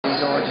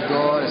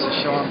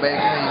Sean Baker.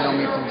 You know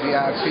me from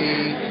VIP,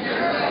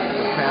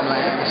 with Pamela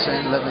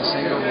Anderson, Living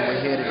Single. We're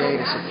here today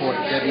to support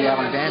the Debbie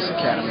Allen Dance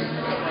Academy.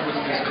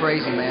 It's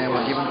crazy, man.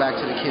 We're giving back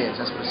to the kids.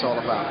 That's what it's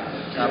all about.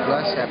 God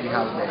bless. Happy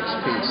holidays.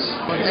 Peace.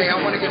 Hey, I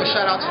want to give a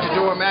shout out to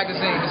Jador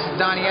Magazine. This is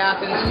Donnie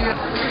Athens.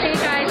 Hey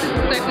guys, this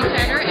is Sophie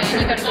Turner, and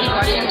you gotta keep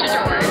watching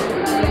Jador.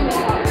 Hey,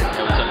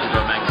 what's up,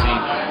 Jador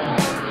Magazine?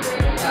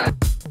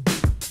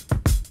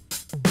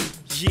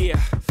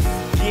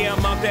 Yeah,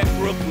 I'm out at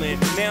Brooklyn.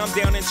 Now I'm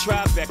down in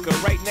Tribeca,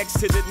 right next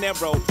to De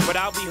Niro. But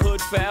I'll be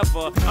hood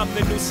forever. I'm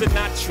the new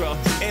Sinatra.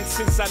 And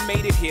since I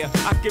made it here,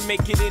 I can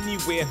make it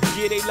anywhere.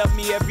 Yeah, they love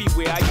me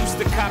everywhere. I used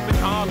to cop in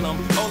Harlem.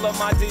 All of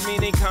my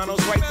Dominicanos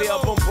right there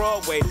up on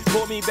Broadway.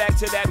 Pulled me back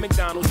to that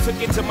McDonald's.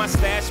 Took it to my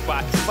stash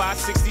spot,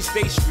 560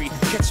 State Street.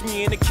 Catch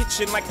me in the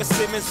kitchen like a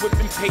Simmons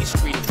whipping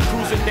pastry.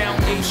 Cruising down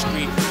A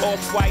Street,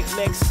 off-white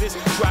Lexus.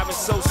 Driving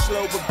so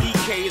slow, but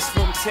BK is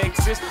from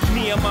Texas.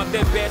 Me, I'm out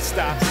that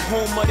Bed-Stuy,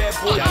 home of that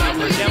boy. Now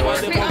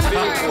I live on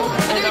Billboard,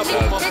 and I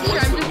want my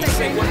voice with me.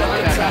 Say what up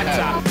to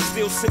Tata.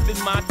 Still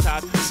sipping my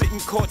top, sitting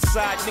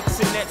courtside. Knicks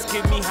and Nets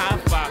give me high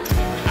five.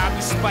 I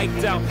be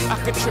spiked out, I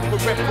could trip a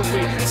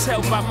referee.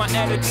 Tell by my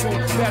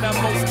attitude that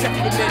I'm most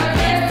definitely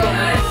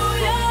from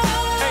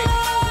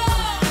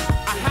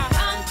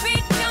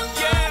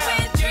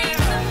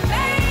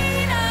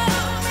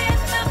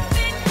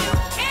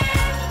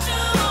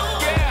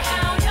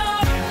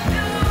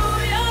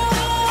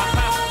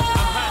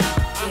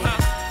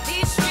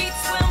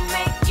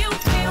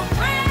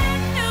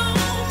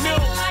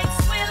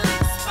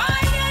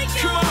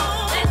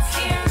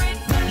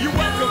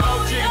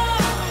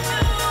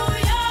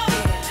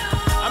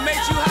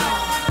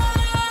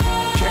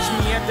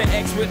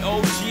with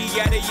OG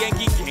at a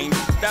Yankee game.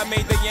 That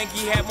made the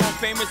Yankee hat more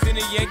famous than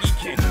a Yankee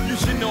can. You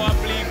should know I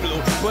bleed blue,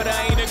 but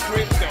I ain't a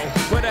crypto.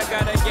 But I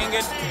got a gang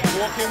of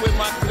walking with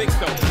my click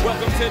though.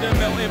 Welcome to the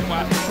melting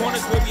pot.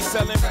 Corners will be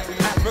selling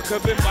Africa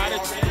been by the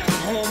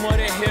home of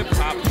the hip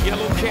hop.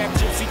 Yellow cap,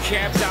 gypsy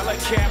cap, dollar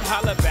cap,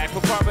 holla back.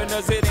 For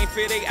foreigners it ain't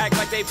fair, they act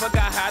like they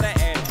forgot how to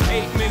act.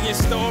 8 million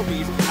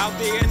stories out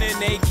there in the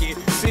naked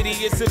city.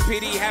 It's a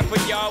pity half of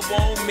y'all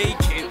won't make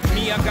it.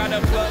 Me, I got a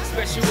plug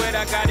special ed,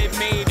 I got it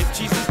made. If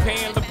Jesus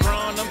paying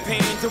LeBron, I'm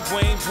paying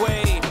Dwayne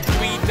Wade.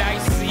 3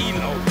 dice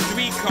CeeLo,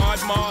 3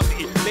 card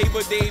Marley.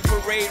 Labor Day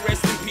parade,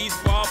 rest in peace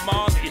Bob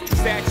Marley.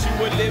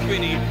 Statue of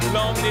Liberty,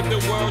 long live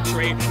the World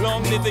Trade,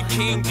 long live the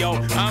King, yo.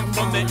 I'm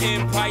from the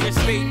Empire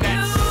State,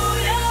 that's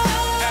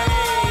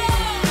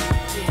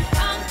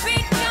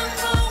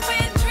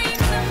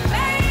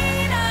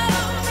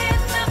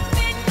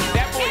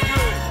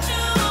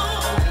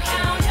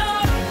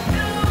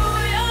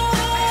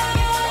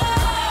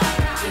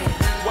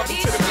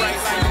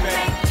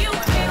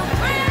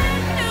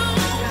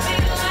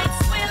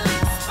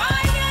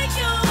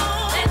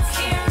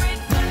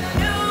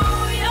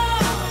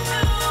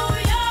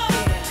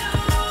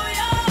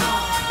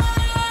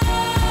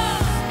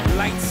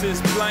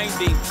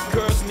blinding.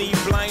 Girls need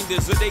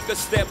blinders so they could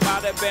step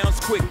out of bounds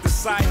quick. The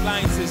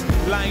sidelines is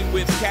lined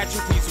with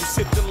casualties who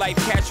sip the life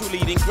casually,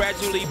 then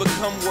gradually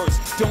become worse.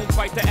 Don't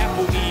fight the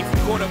apple eve,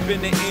 caught up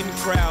in the in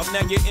crowd.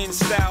 Now you're in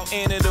style,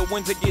 and in the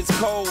winter gets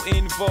cold.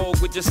 In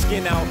vogue with your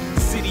skin out.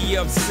 City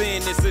of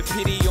sin, it's a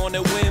pity on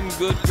a whim.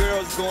 Good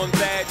girls going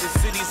bad, the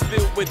city's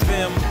filled with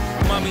them.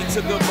 Mommy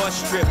took a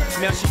bus trip,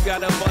 now she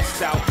got a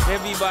bust out.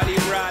 Everybody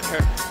ride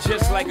her,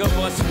 just like a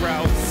bus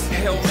route.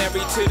 Hail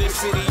Mary to the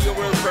city,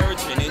 you're a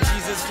virgin. And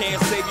Jesus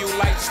can't save you,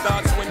 life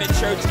starts when the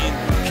church in.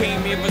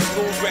 Came here for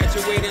school,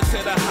 graduated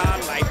to the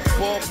highlight.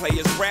 Ball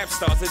players, rap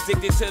stars,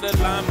 addicted to the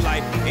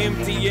limelight.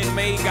 Empty in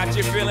May, got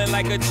you feeling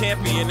like a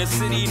champion. The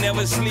city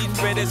never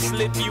sleeps, better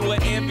slip you an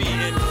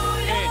Ambien.